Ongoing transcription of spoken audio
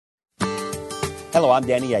Hello, I'm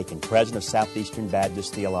Danny Aiken, President of Southeastern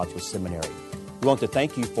Baptist Theological Seminary. We want to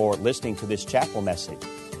thank you for listening to this chapel message.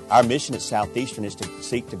 Our mission at Southeastern is to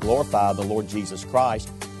seek to glorify the Lord Jesus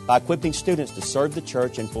Christ by equipping students to serve the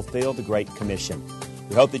church and fulfill the Great Commission.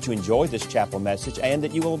 We hope that you enjoy this chapel message and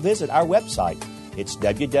that you will visit our website. It's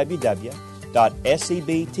www.sebts.edu.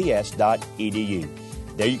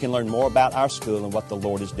 There you can learn more about our school and what the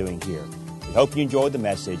Lord is doing here. We hope you enjoyed the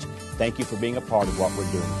message. Thank you for being a part of what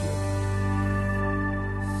we're doing here.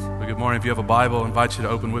 Well, good morning. If you have a Bible, I invite you to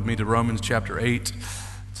open with me to Romans chapter 8.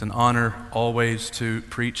 It's an honor always to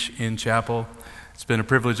preach in chapel. It's been a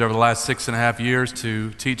privilege over the last 6.5 years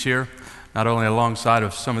to teach here, not only alongside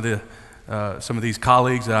of some of these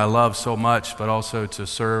colleagues that I love so much, but also to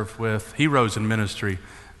serve with heroes in ministry,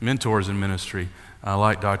 mentors in ministry,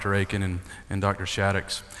 like Dr. Aiken and Dr.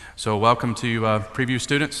 Shaddix. So welcome to preview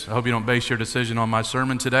students. I hope you don't base your decision on my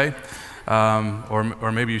sermon today,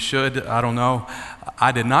 or maybe you should. I don't know.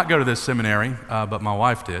 I did not go to this seminary, but my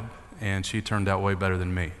wife did, and she turned out way better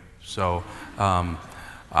than me. So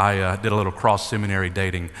I did a little cross-seminary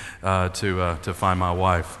dating to find my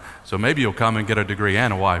wife. So maybe you'll come and get a degree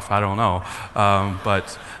and a wife. I don't know.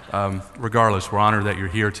 But regardless, we're honored that you're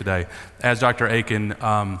here today. As Dr. Aiken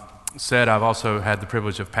said, I've also had the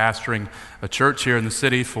privilege of pastoring a church here in the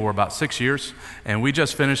city for about 6 years, and we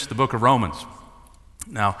just finished the book of Romans.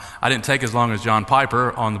 Now, I didn't take as long as John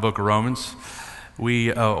Piper on the book of Romans,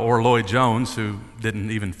 or Lloyd Jones, who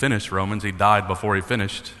didn't even finish Romans. He died before he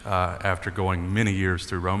finished after going many years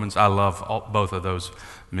through Romans. I love both of those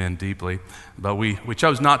men deeply, but we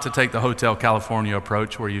chose not to take the Hotel California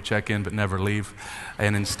approach where you check in but never leave,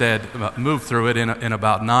 and instead move through it in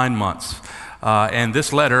about 9 months. And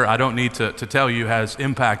this letter, I don't need to tell you, has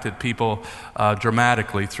impacted people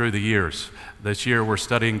dramatically through the years. This year we're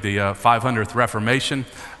studying the 500th Reformation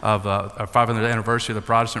of our 500th anniversary of the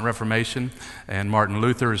Protestant Reformation, and Martin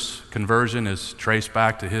Luther's conversion is traced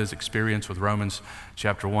back to his experience with Romans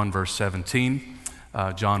chapter 1, verse 17.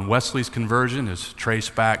 John Wesley's conversion is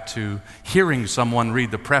traced back to hearing someone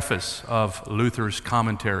read the preface of Luther's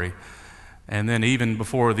commentary. And then even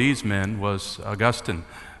before these men was Augustine,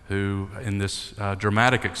 who in this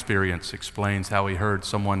dramatic experience explains how he heard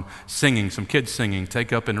someone singing, some kids singing,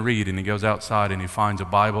 take up and read, and he goes outside and he finds a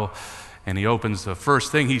Bible, and he opens, the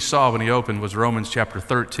first thing he saw when he opened was Romans chapter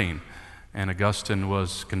 13, and Augustine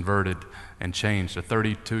was converted and changed, a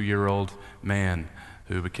 32-year-old man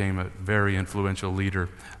who became a very influential leader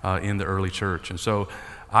in the early church. And so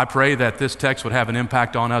I pray that this text would have an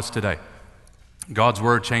impact on us today. God's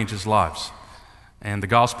word changes lives. And the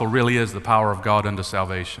gospel really is the power of God unto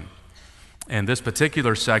salvation. And this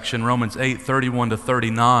particular section, Romans 8, 31 to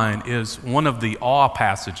 39, is one of the awe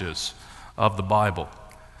passages of the Bible.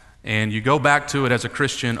 And you go back to it as a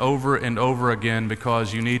Christian over and over again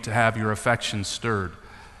because you need to have your affections stirred.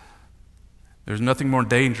 There's nothing more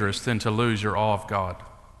dangerous than to lose your awe of God,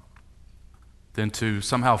 than to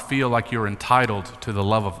somehow feel like you're entitled to the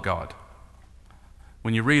love of God.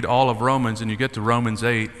 When you read all of Romans and you get to Romans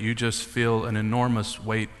 8, you just feel an enormous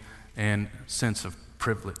weight and sense of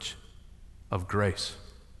privilege, of grace.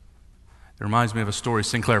 It reminds me of a story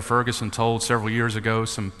Sinclair Ferguson told several years ago.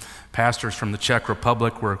 Some pastors from the Czech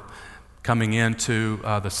Republic were coming into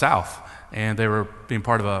the South, and they were being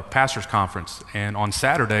part of a pastor's conference. And on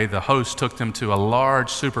Saturday, the host took them to a large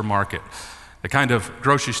supermarket, the kind of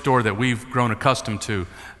grocery store that we've grown accustomed to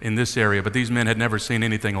in this area, but these men had never seen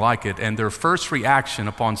anything like it. And their first reaction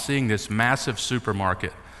upon seeing this massive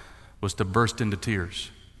supermarket was to burst into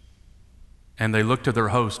tears. And they looked to their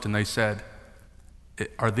host and they said,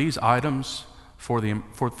 "Are these items for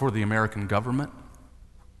the American government?"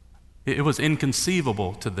 It was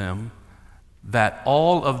inconceivable to them that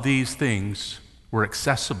all of these things were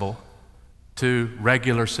accessible to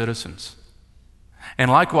regular citizens.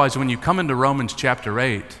 And likewise, when you come into Romans chapter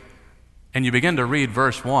 8 and you begin to read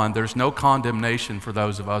verse 1, there's no condemnation for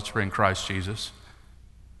those of us who are in Christ Jesus.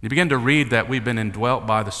 You begin to read that we've been indwelt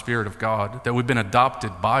by the Spirit of God, that we've been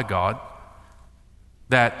adopted by God,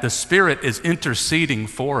 that the Spirit is interceding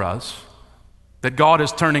for us, that God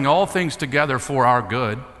is turning all things together for our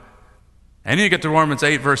good. And then you get to Romans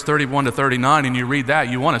 8, verse 31 to 39, and you read that,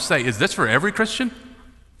 you want to say, is this for every Christian?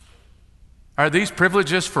 Are these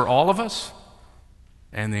privileges for all of us?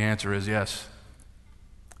 And the answer is yes.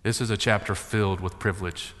 This is a chapter filled with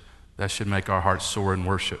privilege that should make our hearts soar in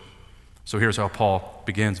worship. So here's how Paul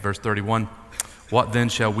begins, verse 31. What then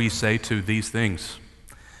shall we say to these things?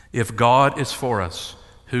 If God is for us,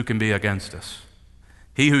 who can be against us?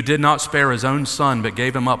 He who did not spare his own son, but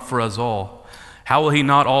gave him up for us all, how will he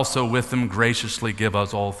not also with him graciously give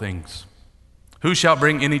us all things? Who shall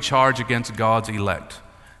bring any charge against God's elect?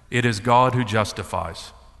 It is God who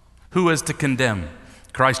justifies. Who is to condemn?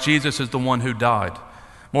 Christ Jesus is the one who died.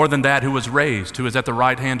 More than that, who was raised, who is at the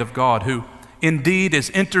right hand of God, who indeed is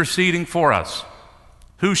interceding for us.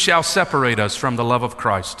 Who shall separate us from the love of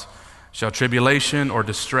Christ? Shall tribulation or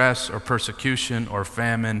distress or persecution or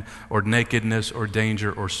famine or nakedness or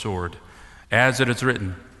danger or sword? As it is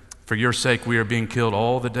written, for your sake we are being killed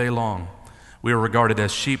all the day long. We are regarded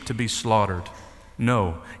as sheep to be slaughtered.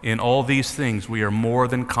 No, in all these things we are more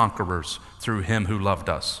than conquerors through him who loved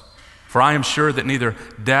us. For I am sure that neither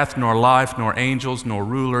death nor life nor angels nor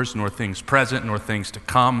rulers nor things present nor things to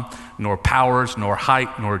come nor powers nor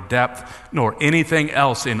height nor depth nor anything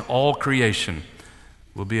else in all creation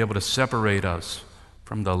will be able to separate us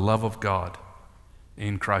from the love of God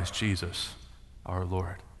in Christ Jesus our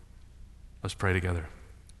Lord. Let's pray together.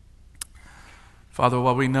 Father,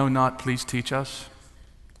 what we know not, please teach us.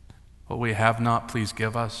 What we have not, please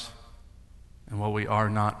give us. And what we are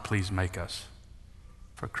not, please make us.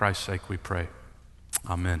 For Christ's sake we pray.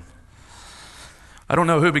 Amen. I don't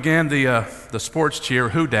know who began the sports cheer,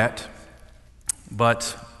 who dat,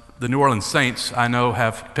 but the New Orleans Saints, I know,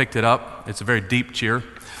 have picked it up. It's a very deep cheer.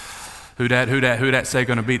 Who dat say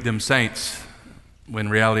going to beat them Saints? When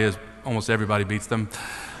reality is almost everybody beats them.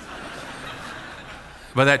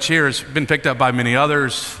 But that cheer has been picked up by many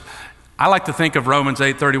others. I like to think of Romans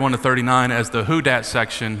 8:31-39 as the who dat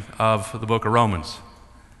section of the book of Romans.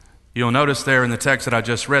 You'll notice there in the text that I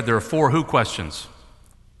just read, there are 4 who questions.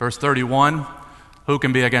 Verse 31, who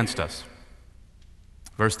can be against us?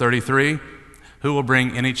 Verse 33, who will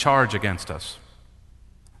bring any charge against us?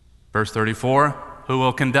 Verse 34, who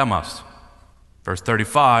will condemn us? Verse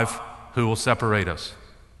 35, who will separate us?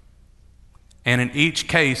 And in each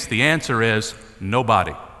case, the answer is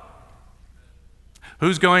nobody.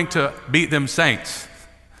 Who's going to beat them saints?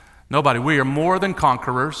 Nobody. We are more than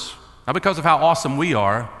conquerors, not because of how awesome we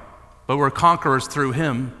are, but we're conquerors through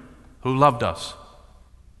him who loved us.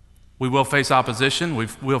 We will face opposition.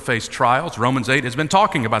 We'll face trials. Romans 8 has been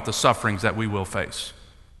talking about the sufferings that we will face.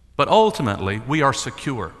 But ultimately, we are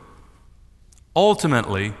secure.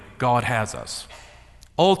 Ultimately, God has us.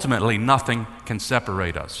 Ultimately, nothing can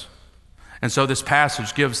separate us. And so this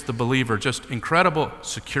passage gives the believer just incredible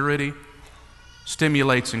security,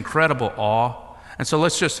 stimulates incredible awe. And so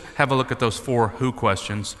let's just have a look at those 4 who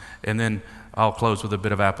questions, and then I'll close with a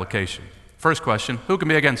bit of application. First question, who can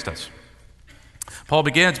be against us? Paul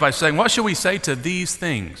begins by saying, what should we say to these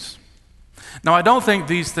things? Now, I don't think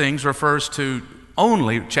these things refers to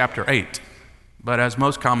only chapter 8, but as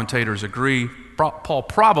most commentators agree, Paul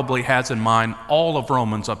probably has in mind all of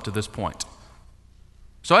Romans up to this point.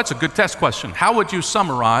 So that's a good test question. How would you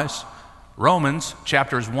summarize Romans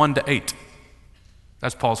chapters 1-8?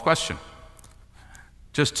 That's Paul's question.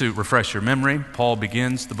 Just to refresh your memory, Paul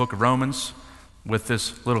begins the book of Romans with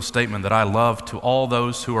this little statement that I love: to all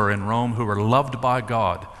those who are in Rome who are loved by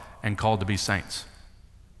God and called to be saints.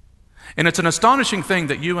 And it's an astonishing thing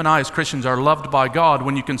that you and I as Christians are loved by God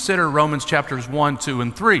when you consider Romans chapters 1, 2,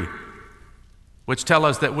 and 3, which tell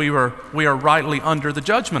us that we are rightly under the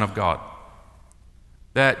judgment of God,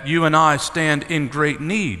 that you and I stand in great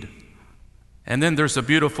need. And then there's a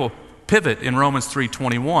beautiful pivot in Romans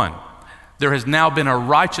 3:21. There has now been a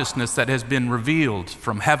righteousness that has been revealed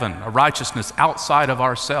from heaven, a righteousness outside of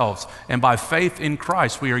ourselves. And by faith in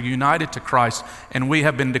Christ, we are united to Christ, and we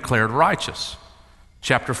have been declared righteous.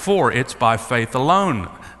 Chapter 4, it's by faith alone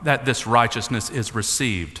that this righteousness is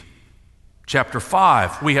received. Chapter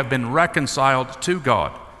 5, we have been reconciled to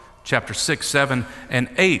God. Chapter 6, 7, and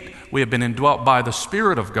 8, we have been indwelt by the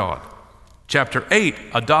Spirit of God. Chapter 8,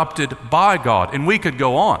 adopted by God. And we could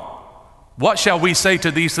go on. What shall we say to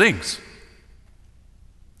these things?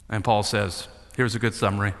 And Paul says, here's a good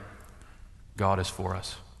summary: God is for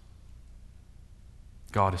us.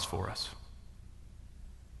 God is for us.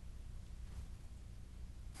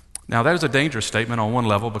 Now, that is a dangerous statement on one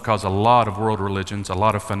level, because a lot of world religions, a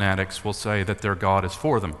lot of fanatics will say that their God is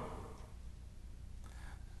for them.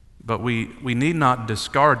 But we need not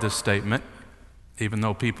discard this statement, even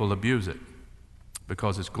though people abuse it,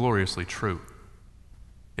 because it's gloriously true.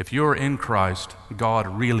 If you're in Christ, God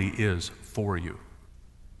really is for you.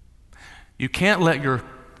 You can't let your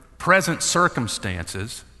present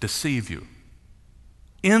circumstances deceive you.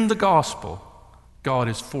 In the gospel, God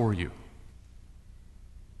is for you.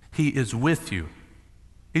 He is with you.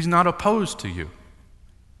 He's not opposed to you.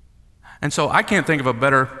 And so I can't think of a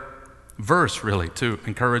better verse, really, to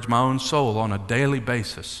encourage my own soul on a daily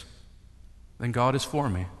basis than God is for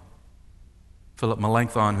me. Philip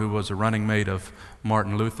Melanchthon, who was a running mate of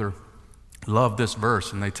Martin Luther, love this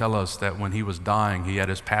verse, and they tell us that when he was dying, he had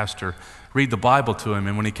his pastor read the Bible to him,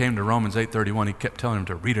 and when he came to Romans 8:31, he kept telling him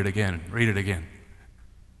to read it again, read it again.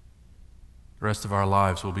 The rest of our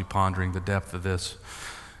lives we'll be pondering the depth of this.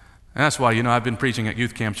 And that's why, I've been preaching at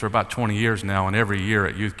youth camps for about 20 years now, and every year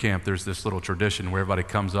at youth camp there's this little tradition where everybody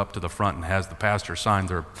comes up to the front and has the pastor sign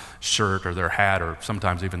their shirt or their hat or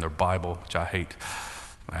sometimes even their Bible, which I hate.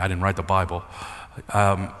 I didn't write the Bible.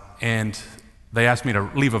 And they ask me to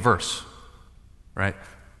leave a verse, right?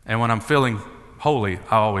 And when I'm feeling holy,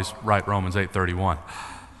 I always write Romans 8:31.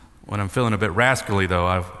 When I'm feeling a bit rascally, though,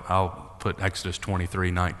 I'll put Exodus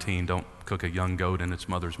 23:19. Don't cook a young goat in its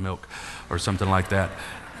mother's milk or something like that.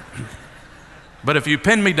 But if you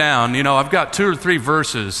pin me down, I've got 2 or 3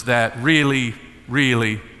 verses that really,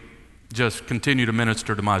 really just continue to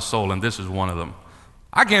minister to my soul, and this is one of them.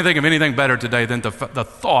 I can't think of anything better today than the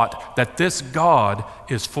thought that this God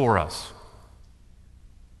is for us.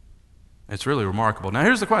 It's really remarkable. Now,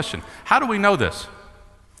 here's the question. How do we know this?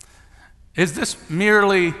 Is this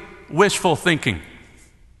merely wishful thinking?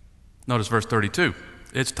 Notice verse 32.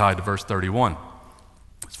 It's tied to verse 31.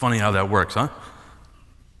 It's funny how that works, huh?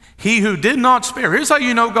 He who did not spare, here's how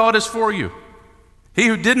you know God is for you. He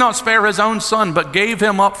who did not spare his own son, but gave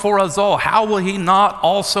him up for us all, how will he not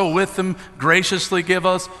also with him graciously give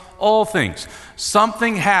us all things?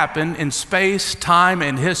 Something happened in space, time,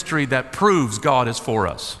 and history that proves God is for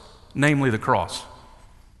us, namely the cross.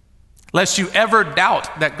 Lest you ever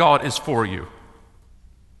doubt that God is for you,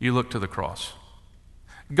 you look to the cross.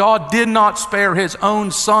 God did not spare his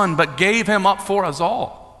own son, but gave him up for us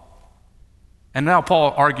all. And now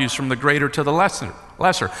Paul argues from the greater to the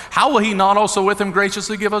lesser. How will he not also with him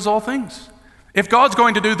graciously give us all things? If God's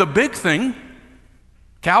going to do the big thing,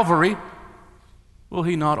 Calvary, will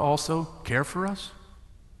he not also care for us?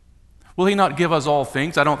 Will he not give us all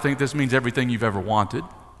things? I don't think this means everything you've ever wanted,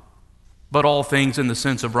 but all things in the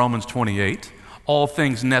sense of Romans 28, all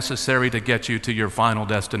things necessary to get you to your final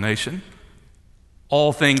destination,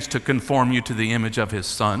 all things to conform you to the image of his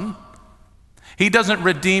Son. He doesn't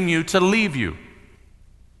redeem you to leave you.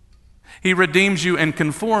 He redeems you and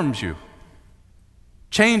conforms you,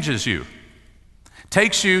 changes you,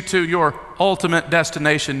 takes you to your ultimate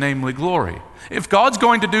destination, namely glory. If God's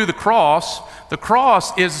going to do the cross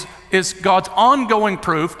is God's ongoing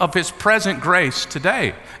proof of his present grace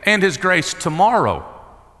today and his grace tomorrow.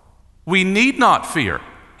 We need not fear.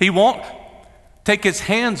 He won't take his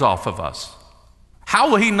hands off of us.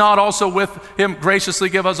 How will he not also with him graciously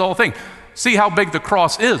give us all things? See how big the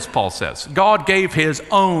cross is, Paul says. God gave his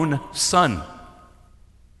own son.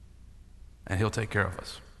 And he'll take care of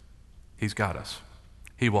us. He's got us.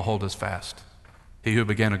 He will hold us fast. He who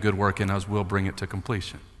began a good work in us will bring it to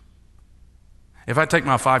completion. If I take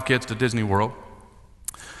my 5 kids to Disney World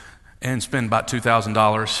and spend about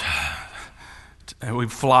 $2,000, and we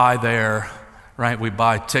fly there, right? We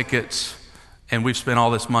buy tickets, and we've spent all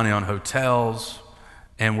this money on hotels,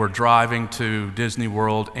 and we're driving to Disney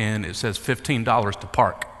World, and it says $15 to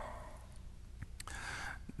park.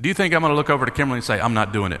 Do you think I'm going to look over to Kimberly and say, I'm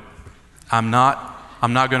not doing it? I'm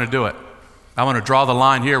not going to do it. I want to draw the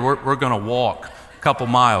line here. We're going to walk a couple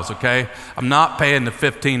miles, okay? I'm not paying the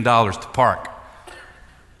 $15 to park.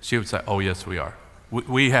 She would say, oh, yes, we are.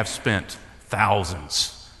 We have spent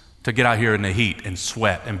thousands to get out here in the heat and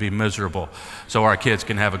sweat and be miserable so our kids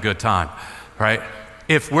can have a good time, right?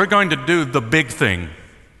 If we're going to do the big thing,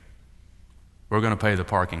 we're going to pay the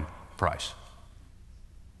parking price.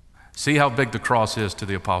 See how big the cross is to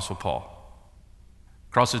the Apostle Paul.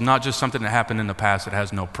 Cross is not just something that happened in the past. It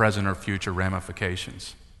has no present or future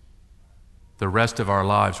ramifications. The rest of our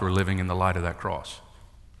lives we're living in the light of that cross.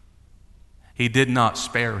 He did not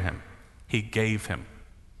spare him. He gave him.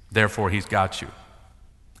 Therefore, he's got you.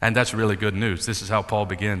 And that's really good news. This is how Paul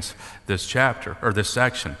begins this chapter, or this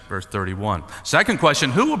section, verse 31. Second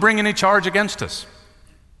question, who will bring any charge against us?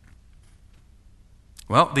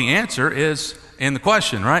 Well, the answer is in the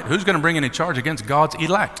question, right? Who's going to bring any charge against God's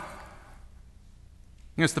elect?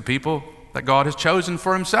 Against the people that God has chosen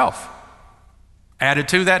for himself. Added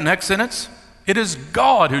to that next sentence, it is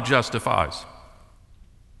God who justifies.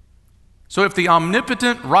 So if the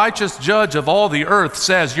omnipotent, righteous judge of all the earth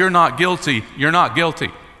says you're not guilty, you're not guilty.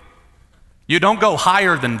 You don't go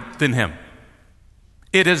higher than him.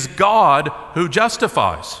 It is God who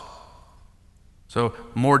justifies. So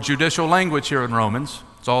more judicial language here in Romans.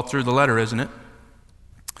 It's all through the letter, isn't it?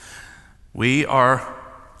 We are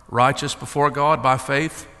righteous before God by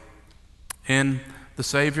faith in the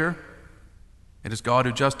Savior. It is God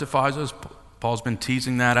who justifies us. Paul's been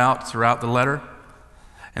teasing that out throughout the letter.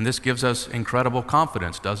 And this gives us incredible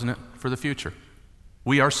confidence, doesn't it, for the future?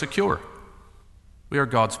 We are secure. We are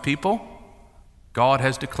God's people. God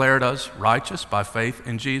has declared us righteous by faith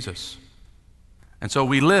in Jesus. And so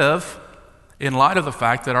we live in light of the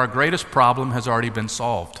fact that our greatest problem has already been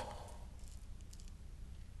solved.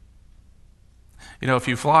 You know, if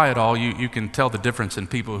you fly at all, you can tell the difference in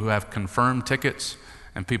people who have confirmed tickets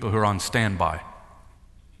and people who are on standby.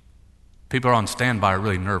 People who are on standby are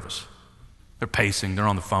really nervous. They're pacing, they're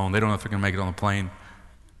on the phone, they don't know if they're going to make it on the plane.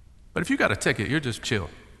 But if you got a ticket, you're just chill.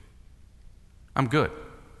 I'm good.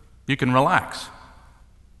 You can relax.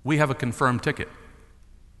 We have a confirmed ticket,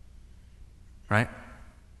 right?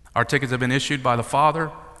 Our tickets have been issued by the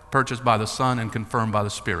Father, purchased by the Son, and confirmed by the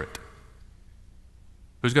Spirit.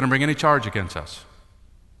 Who's going to bring any charge against us?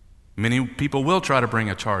 Many people will try to bring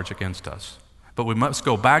a charge against us, but we must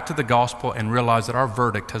go back to the gospel and realize that our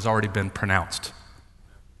verdict has already been pronounced.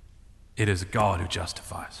 It is God who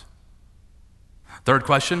justifies. Third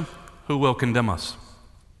question, who will condemn us?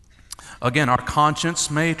 Again, our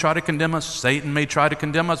conscience may try to condemn us. Satan may try to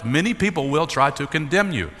condemn us. Many people will try to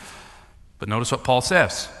condemn you. But notice what Paul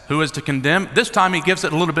says. Who is to condemn? This time he gives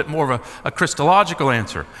it a little bit more of a Christological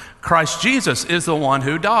answer. Christ Jesus is the one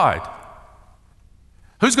who died.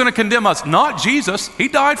 Who's going to condemn us? Not Jesus. He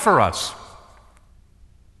died for us.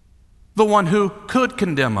 The one who could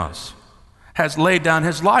condemn us has laid down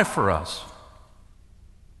his life for us.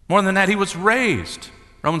 More than that, he was raised.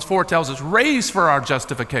 Romans 4 tells us, raised for our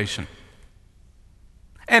justification.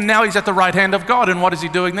 And now he's at the right hand of God. And what is he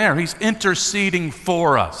doing there? He's interceding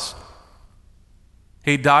for us.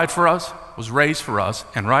 He died for us, was raised for us,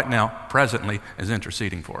 and right now, presently, is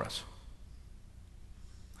interceding for us.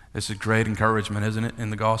 This is great encouragement, isn't it, in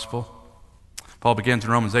the gospel? Paul begins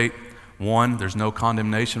in Romans 8:1. There's no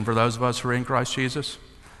condemnation for those of us who are in Christ Jesus.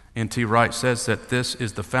 N.T. Wright says that this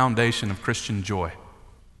is the foundation of Christian joy.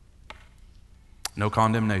 No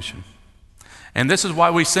condemnation. And this is why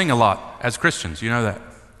we sing a lot as Christians. You know that.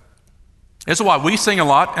 This is why we sing a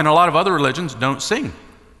lot, and a lot of other religions don't sing.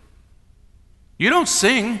 You don't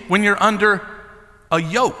sing when you're under a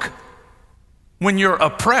yoke, when you're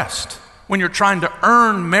oppressed, when you're trying to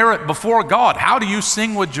earn merit before God. How do you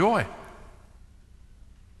sing with joy?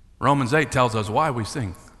 Romans 8 tells us why we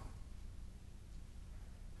sing.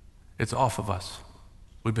 It's off of us.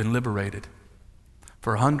 We've been liberated.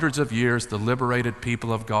 For hundreds of years, the liberated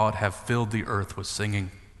people of God have filled the earth with singing.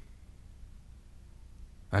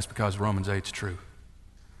 That's because Romans 8 is true.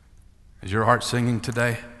 Is your heart singing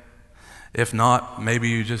today? If not, maybe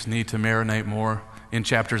you just need to marinate more in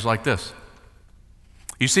chapters like this.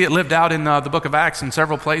 You see it lived out in the book of Acts in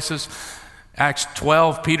several places. Acts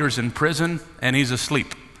 12, Peter's in prison and he's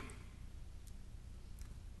asleep.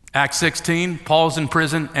 Acts 16, Paul's in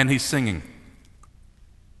prison and he's singing.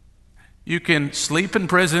 You can sleep in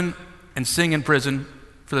prison and sing in prison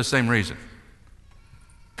for the same reason.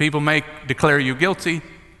 People may declare you guilty,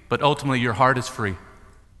 but ultimately your heart is free.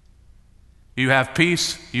 You have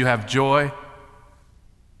peace, you have joy,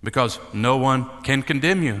 because no one can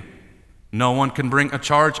condemn you. No one can bring a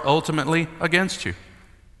charge ultimately against you.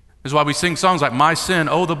 This is why we sing songs like, my sin,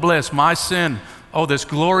 oh the bliss, my sin, oh this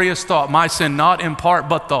glorious thought, my sin not in part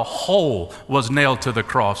but the whole was nailed to the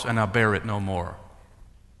cross and I bear it no more.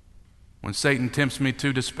 When Satan tempts me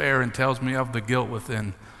to despair and tells me of the guilt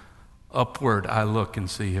within, upward I look and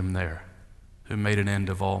see him there, who made an end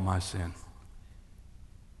of all my sin.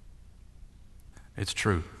 It's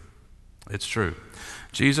true. It's true.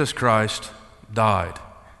 Jesus Christ died.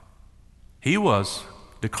 He was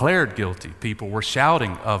declared guilty. People were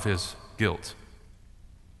shouting of his guilt.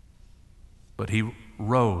 But he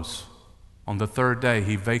rose. On the third day,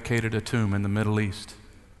 he vacated a tomb in the Middle East.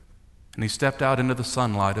 And he stepped out into the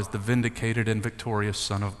sunlight as the vindicated and victorious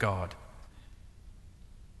Son of God.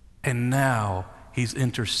 And now he's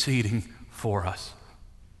interceding for us.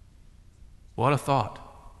 What a thought.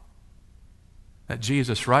 That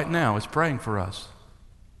Jesus right now is praying for us.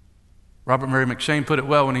 Robert Murray McCheyne put it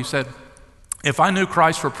well when he said, if I knew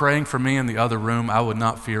Christ were praying for me in the other room, I would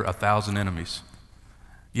not fear 1,000 enemies.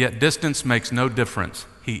 Yet distance makes no difference.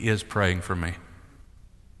 He is praying for me.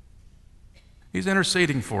 He's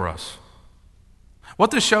interceding for us.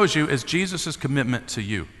 What this shows you is Jesus' commitment to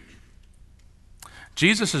you.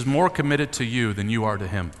 Jesus is more committed to you than you are to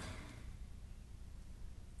him.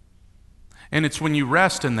 And it's when you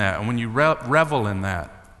rest in that and when you revel in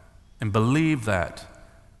that and believe that,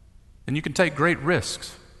 then you can take great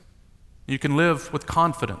risks. You can live with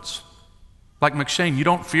confidence. Like McCheyne, you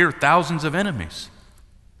don't fear thousands of enemies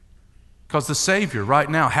because the Savior right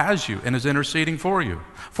now has you and is interceding for you.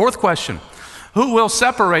 Fourth question, who will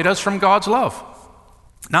separate us from God's love?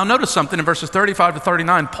 Now notice something in verses 35 to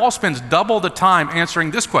 39. Paul spends double the time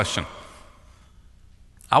answering this question.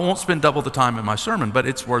 I won't spend double the time in my sermon, but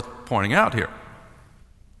it's worth pointing out here.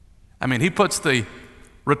 I mean, he puts the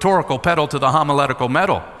rhetorical pedal to the homiletical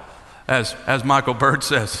metal, as Michael Bird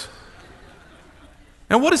says.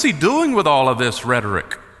 And what is he doing with all of this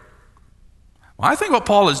rhetoric? Well, I think what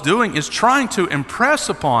Paul is doing is trying to impress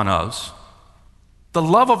upon us the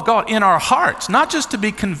love of God in our hearts, not just to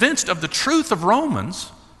be convinced of the truth of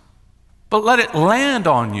Romans, but let it land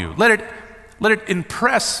on you. Let it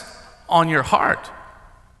impress on your heart.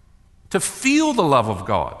 To feel the love of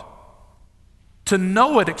God. To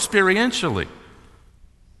know it experientially.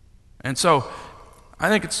 And so I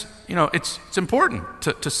think it's important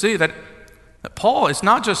to see that Paul is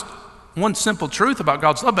not just one simple truth about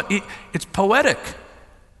God's love, but it's poetic.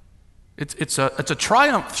 It's a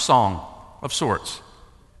triumph song of sorts.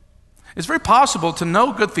 It's very possible to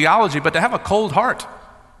know good theology, but to have a cold heart.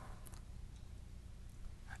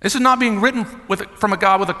 This is not being written from a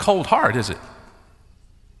God with a cold heart, is it?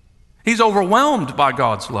 He's overwhelmed by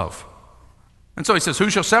God's love. And so he says, who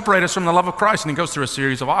shall separate us from the love of Christ? And he goes through a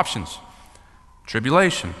series of options.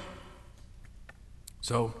 Tribulation.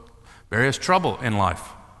 So, various trouble in life.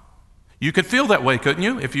 You could feel that way, couldn't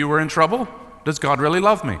you? If you were in trouble, does God really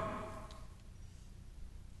love me?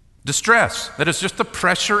 Distress. That is just the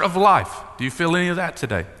pressure of life. Do you feel any of that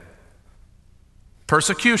today?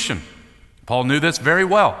 Persecution. Paul knew this very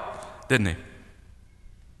well, didn't he?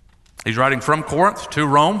 He's writing from Corinth to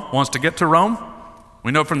Rome, wants to get to Rome.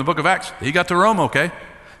 We know from the book of Acts, he got to Rome okay,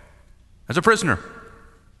 as a prisoner.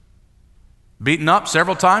 Beaten up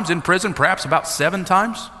several times, in prison perhaps about 7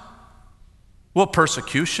 times. Will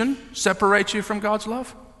persecution separate you from God's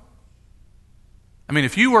love? I mean,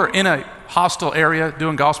 if you were in a hostile area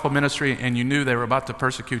doing gospel ministry and you knew they were about to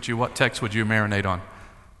persecute you, what text would you marinate on?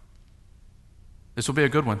 This will be a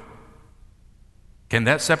good one. Can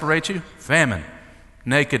that separate you? Famine,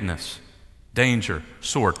 nakedness, danger,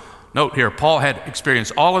 sword. Note here, Paul had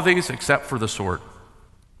experienced all of these except for the sword.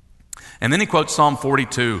 And then he quotes Psalm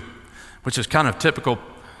 42, which is kind of typical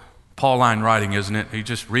Pauline writing, isn't it? You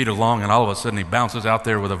just read along and all of a sudden he bounces out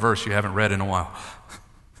there with a verse you haven't read in a while.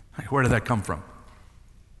 Where did that come from?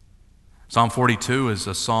 Psalm 42 is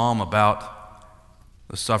a psalm about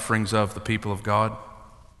the sufferings of the people of God.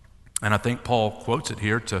 And I think Paul quotes it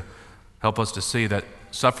here to help us to see that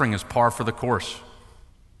suffering is par for the course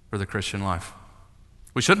for the Christian life.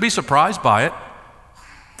 We shouldn't be surprised by it,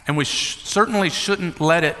 and we certainly shouldn't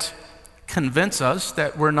let it convince us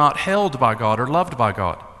that we're not held by God or loved by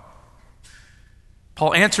God.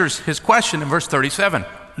 Paul answers his question in verse 37.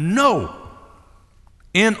 No.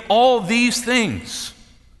 In all these things.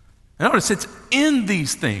 Notice it's in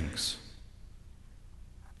these things.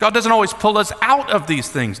 God doesn't always pull us out of these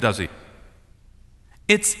things, does he?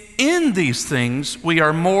 It's in these things we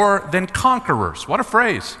are more than conquerors. What a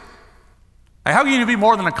phrase. How can you be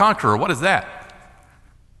more than a conqueror? What is that?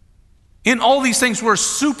 In all these things we're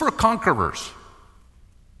super conquerors.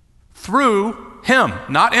 Through him,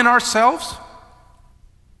 not in ourselves.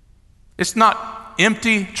 It's not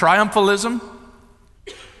empty triumphalism.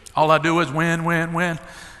 All I do is win, win, win.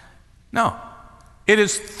 No. It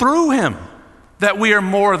is through him that we are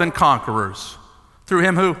more than conquerors. Through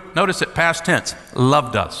him who, notice it, past tense,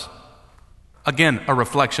 loved us. Again, a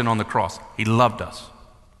reflection on the cross. He loved us.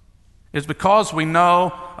 It's because we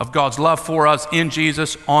know of God's love for us in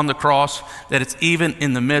Jesus on the cross that it's even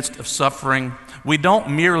in the midst of suffering. We don't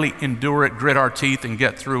merely endure it, grit our teeth, and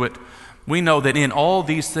get through it. We know that in all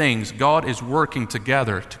these things, God is working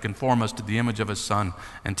together to conform us to the image of his Son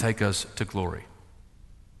and take us to glory.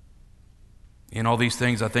 In all these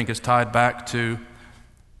things, I think, is tied back to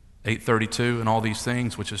 8:32 and all these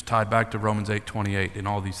things, which is tied back to Romans 8:28 in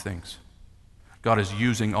all these things. God is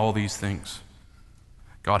using all these things.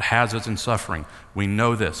 God has us in suffering. We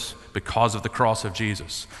know this because of the cross of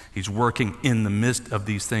Jesus. He's working in the midst of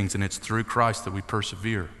these things, and it's through Christ that we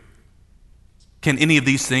persevere. Can any of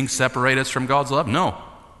these things separate us from God's love? No.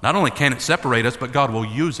 Not only can it separate us, but God will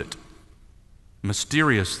use it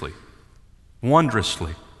mysteriously,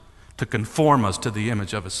 wondrously, to conform us to the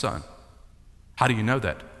image of his Son. How do you know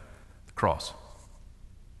that? The cross.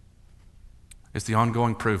 It's the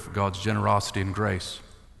ongoing proof of God's generosity and grace,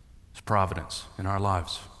 his providence in our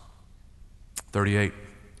lives. 38,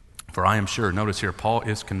 for I am sure, notice here, Paul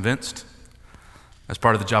is convinced, as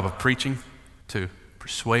part of the job of preaching, to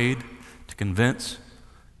persuade, to convince.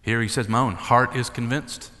 Here he says, my own heart is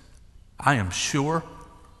convinced. I am sure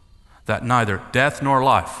that neither death nor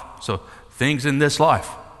life, so things in this life,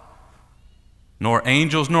 nor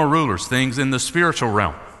angels nor rulers, things in the spiritual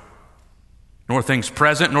realm, nor things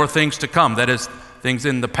present nor things to come, that is, things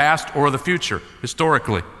in the past or the future,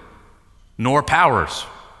 historically, nor powers,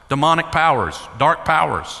 demonic powers, dark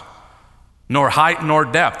powers, nor height nor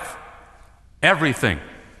depth, everything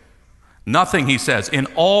Nothing, he says, in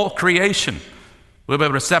all creation will be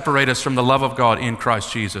able to separate us from the love of God in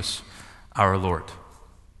Christ Jesus our Lord.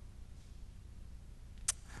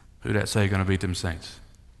 Who that say going to beat them saints?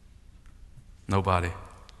 Nobody.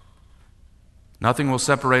 Nothing will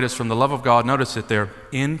separate us from the love of God. Notice it there,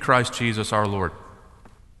 in Christ Jesus our Lord.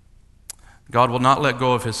 God will not let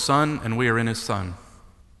go of his Son, and we are in his Son.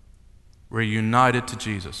 We're united to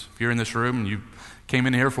Jesus. If you're in this room and you came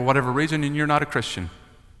in here for whatever reason and you're not a Christian,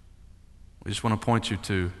 we just want to point you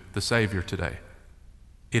to the Savior today.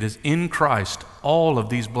 It is in Christ all of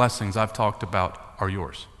these blessings I've talked about are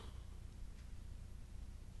yours.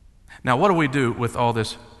 Now, what do we do with all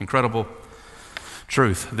this incredible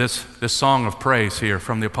truth, this song of praise here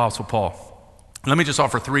from the Apostle Paul? Let me just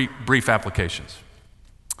offer 3 brief applications.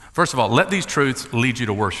 First of all, let these truths lead you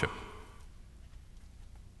to worship.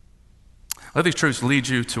 Let these truths lead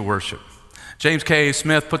you to worship. James K.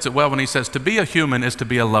 Smith puts it well when he says, to be a human is to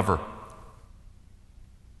be a lover.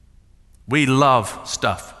 We love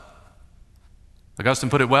stuff. Augustine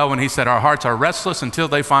put it well when he said, our hearts are restless until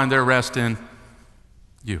they find their rest in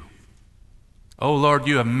you. Oh Lord,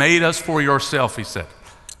 you have made us for yourself, he said.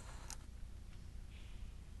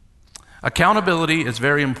 Accountability is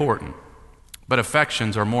very important, but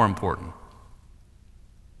affections are more important.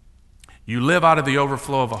 You live out of the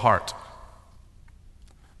overflow of a heart.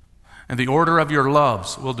 And the order of your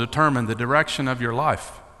loves will determine the direction of your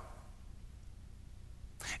life.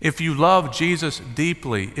 If you love Jesus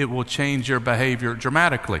deeply, it will change your behavior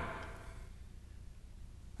dramatically.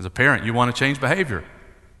 As a parent, you want to change behavior.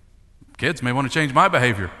 Kids may want to change my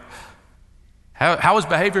behavior. How is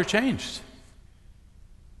behavior changed?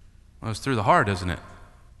 Well, it's through the heart, isn't it?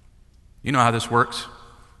 You know how this works.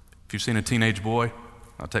 If you've seen a teenage boy,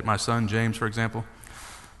 I'll take my son, James, for example.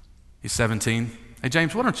 He's 17. Hey,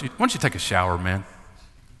 James, why don't you take a shower, man?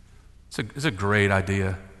 It's a great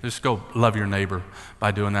idea. Just go love your neighbor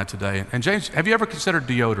by doing that today. And James, have you ever considered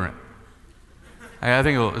deodorant? Hey, I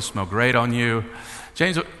think it'll smell great on you.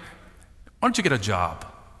 James, why don't you get a job?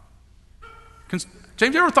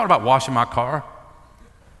 James, you ever thought about washing my car?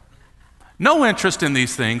 No interest in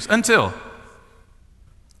these things until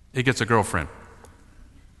he gets a girlfriend.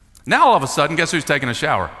 Now all of a sudden, guess who's taking a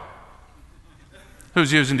shower?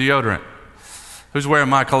 Who's using deodorant? Who's wearing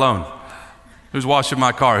my cologne? Who's washing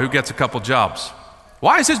my car? Who gets a couple jobs?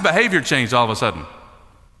 Why has his behavior changed all of a sudden?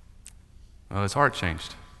 Well, his heart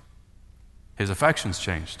changed. His affections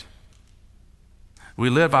changed. We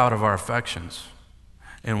live out of our affections.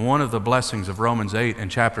 And one of the blessings of Romans 8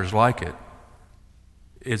 and chapters like it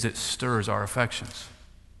is it stirs our affections.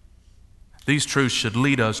 These truths should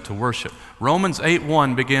lead us to worship. Romans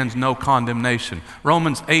 8:1 begins no condemnation.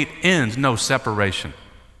 Romans 8 ends no separation.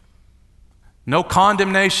 No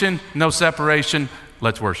condemnation, no separation.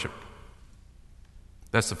 Let's worship.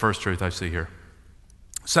 That's the first truth I see here.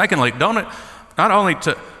 Secondly,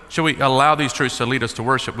 should we allow these truths to lead us to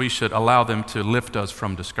worship, we should allow them to lift us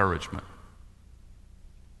from discouragement.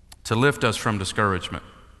 To lift us from discouragement.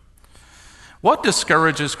 What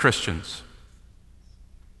discourages Christians?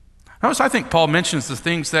 Notice I think Paul mentions the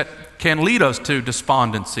things that can lead us to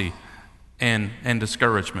despondency and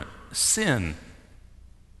discouragement. Sin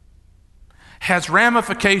has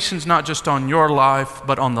ramifications not just on your life,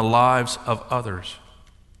 but on the lives of others.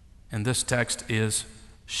 And this text is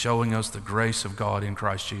showing us the grace of God in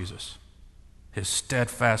Christ Jesus, his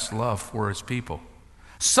steadfast love for his people.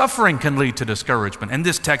 Suffering can lead to discouragement, and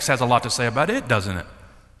this text has a lot to say about it, doesn't it?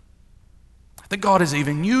 That God is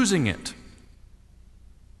even using it.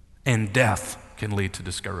 And death can lead to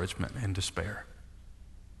discouragement and despair.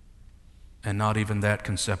 And not even that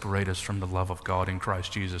can separate us from the love of God in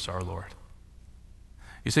Christ Jesus our Lord.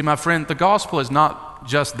 You see, my friend, the gospel is not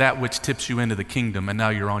just that which tips you into the kingdom and now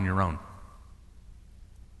you're on your own.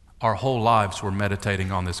 Our whole lives we're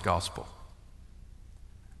meditating on this gospel.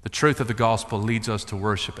 The truth of the gospel leads us to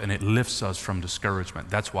worship, and it lifts us from discouragement.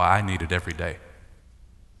 That's why I need it every day.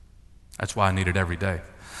 That's why I need it every day.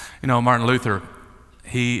 You know, Martin Luther,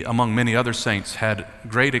 he, among many other saints, had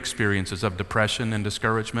great experiences of depression and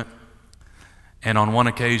discouragement. And on one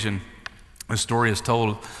occasion, a story is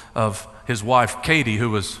told of his wife, Katie, who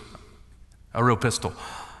was a real pistol,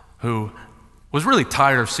 who was really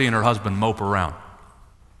tired of seeing her husband mope around.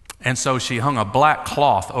 And so she hung a black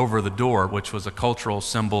cloth over the door, which was a cultural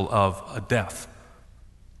symbol of a death.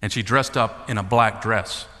 And she dressed up in a black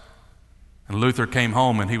dress. And Luther came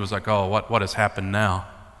home and he was like, oh, what has happened now?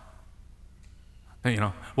 You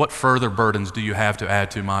know, what further burdens do you have to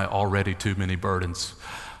add to my already too many burdens?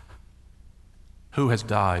 Who has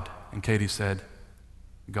died? And Katie said,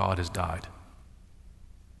 God has died.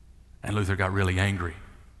 And Luther got really angry.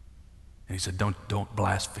 And he said, don't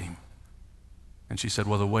blaspheme. And she said,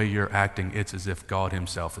 well, the way you're acting, it's as if God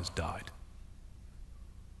himself has died.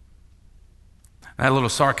 That little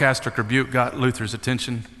sarcastic rebuke got Luther's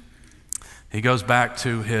attention. He goes back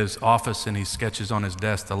to his office and he sketches on his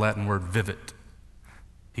desk the Latin word vivit.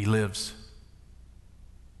 He lives.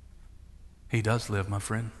 He does live, my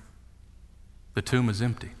friend. The tomb is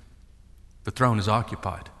empty. The throne is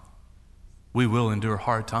occupied. We will endure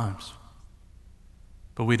hard times.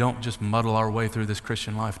 But we don't just muddle our way through this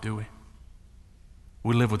Christian life, do we?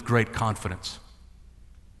 We live with great confidence.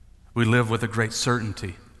 We live with a great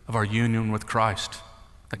certainty of our union with Christ,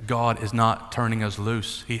 that God is not turning us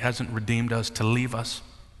loose. He hasn't redeemed us to leave us.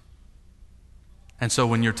 And so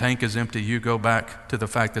when your tank is empty, you go back to the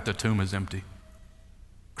fact that the tomb is empty.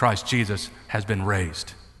 Christ Jesus has been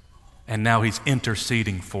raised, and now he's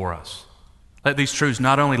interceding for us. Let these truths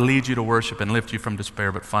not only lead you to worship and lift you from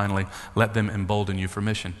despair, but finally, let them embolden you for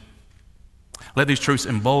mission. Let these truths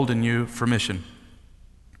embolden you for mission.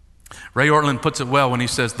 Ray Ortlund puts it well when he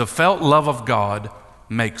says, the felt love of God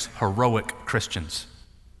makes heroic Christians.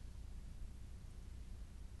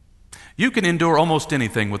 You can endure almost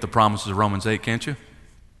anything with the promises of Romans 8, can't you?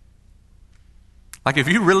 Like if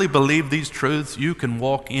you really believe these truths, you can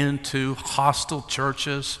walk into hostile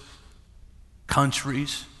churches,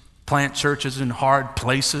 countries, plant churches in hard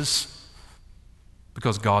places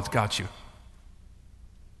because God's got you.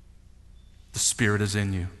 The Spirit is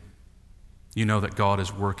in you. You know that God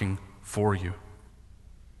is working for you.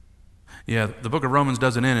 Yeah, the book of Romans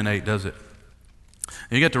doesn't end in 8, does it?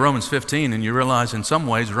 You get to Romans 15 and you realize in some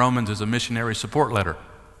ways Romans is a missionary support letter.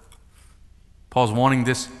 Paul's wanting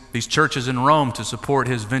these churches in Rome to support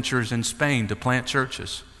his ventures in Spain to plant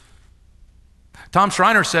churches. Tom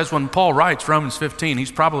Schreiner says when Paul writes Romans 15,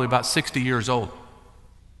 he's probably about 60 years old.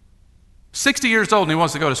 60 years old and he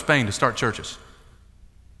wants to go to Spain to start churches.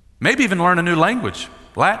 Maybe even learn a new language,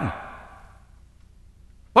 Latin.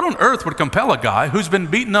 What on earth would compel a guy who's been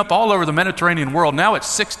beaten up all over the Mediterranean world, now at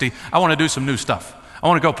 60, I want to do some new stuff. I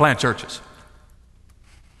want to go plant churches.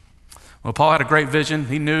 Well, Paul had a great vision.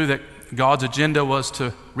 He knew that God's agenda was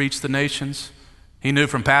to reach the nations. He knew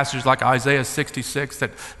from passages like Isaiah 66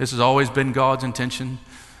 that this has always been God's intention.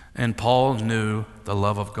 And Paul knew the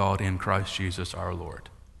love of God in Christ Jesus our Lord.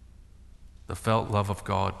 The felt love of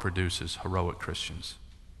God produces heroic Christians.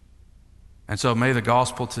 And so may the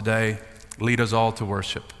gospel today lead us all to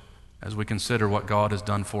worship as we consider what God has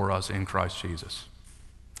done for us in Christ Jesus.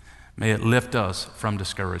 May it lift us from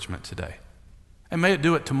discouragement today. And may it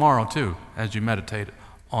do it tomorrow too, as you meditate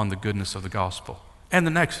on the goodness of the gospel, and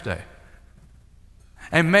the next day.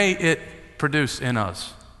 And may it produce in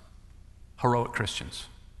us heroic Christians,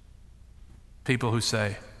 people who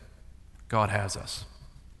say, God has us.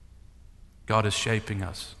 God is shaping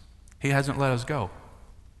us. He hasn't let us go.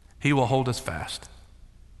 He will hold us fast.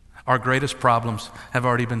 Our greatest problems have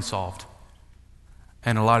already been solved.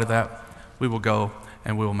 And in light of that, we will go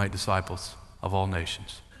and we will make disciples of all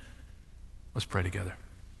nations. Let's pray together.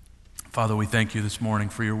 Father, we thank you this morning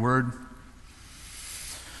for your word.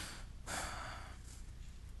 I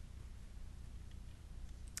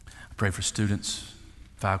pray for students,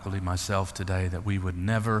 faculty, myself today, that we would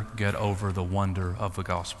never get over the wonder of the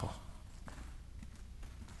gospel.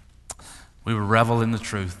 We would revel in the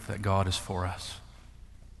truth that God is for us.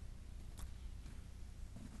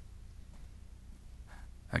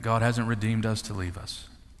 That God hasn't redeemed us to leave us.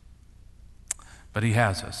 But he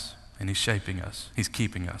has us, and he's shaping us. He's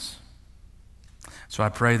keeping us. So I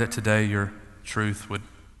pray that today your truth would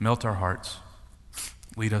melt our hearts,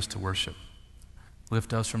 lead us to worship,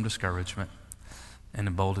 lift us from discouragement, and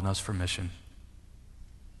embolden us for mission.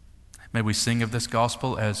 May we sing of this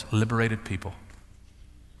gospel as liberated people.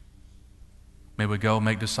 May we go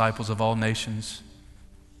make disciples of all nations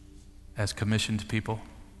as commissioned people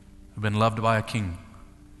who've been loved by a king.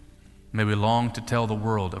 May we long to tell the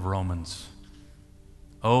world of Romans.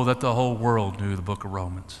 Oh, that the whole world knew the book of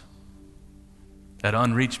Romans. That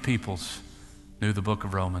unreached peoples knew the book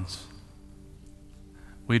of Romans.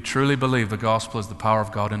 We truly believe the gospel is the power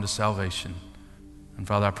of God into salvation. And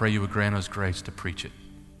Father, I pray you would grant us grace to preach it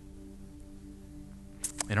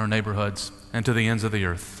in our neighborhoods and to the ends of the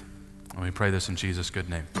earth. And we pray this in Jesus' good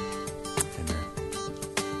name. Amen.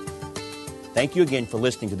 Thank you again for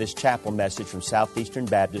listening to this chapel message from Southeastern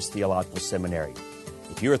Baptist Theological Seminary.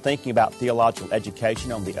 If you are thinking about theological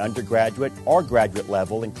education on the undergraduate or graduate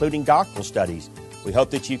level, including doctoral studies, we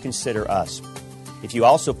hope that you consider us. If you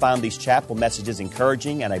also find these chapel messages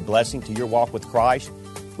encouraging and a blessing to your walk with Christ,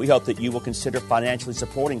 we hope that you will consider financially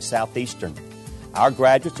supporting Southeastern. Our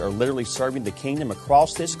graduates are literally serving the kingdom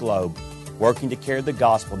across this globe, working to carry the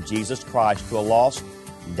gospel of Jesus Christ to a lost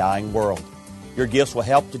and dying world. Your gifts will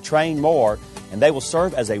help to train more and they will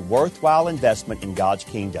serve as a worthwhile investment in God's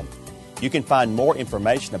kingdom. You can find more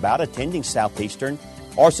information about attending Southeastern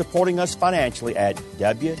or supporting us financially at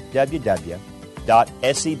www.sebts.edu.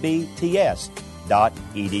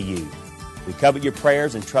 We covet your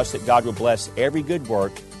prayers and trust that God will bless every good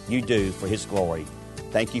work you do for His glory.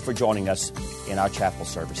 Thank you for joining us in our chapel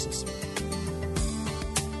services.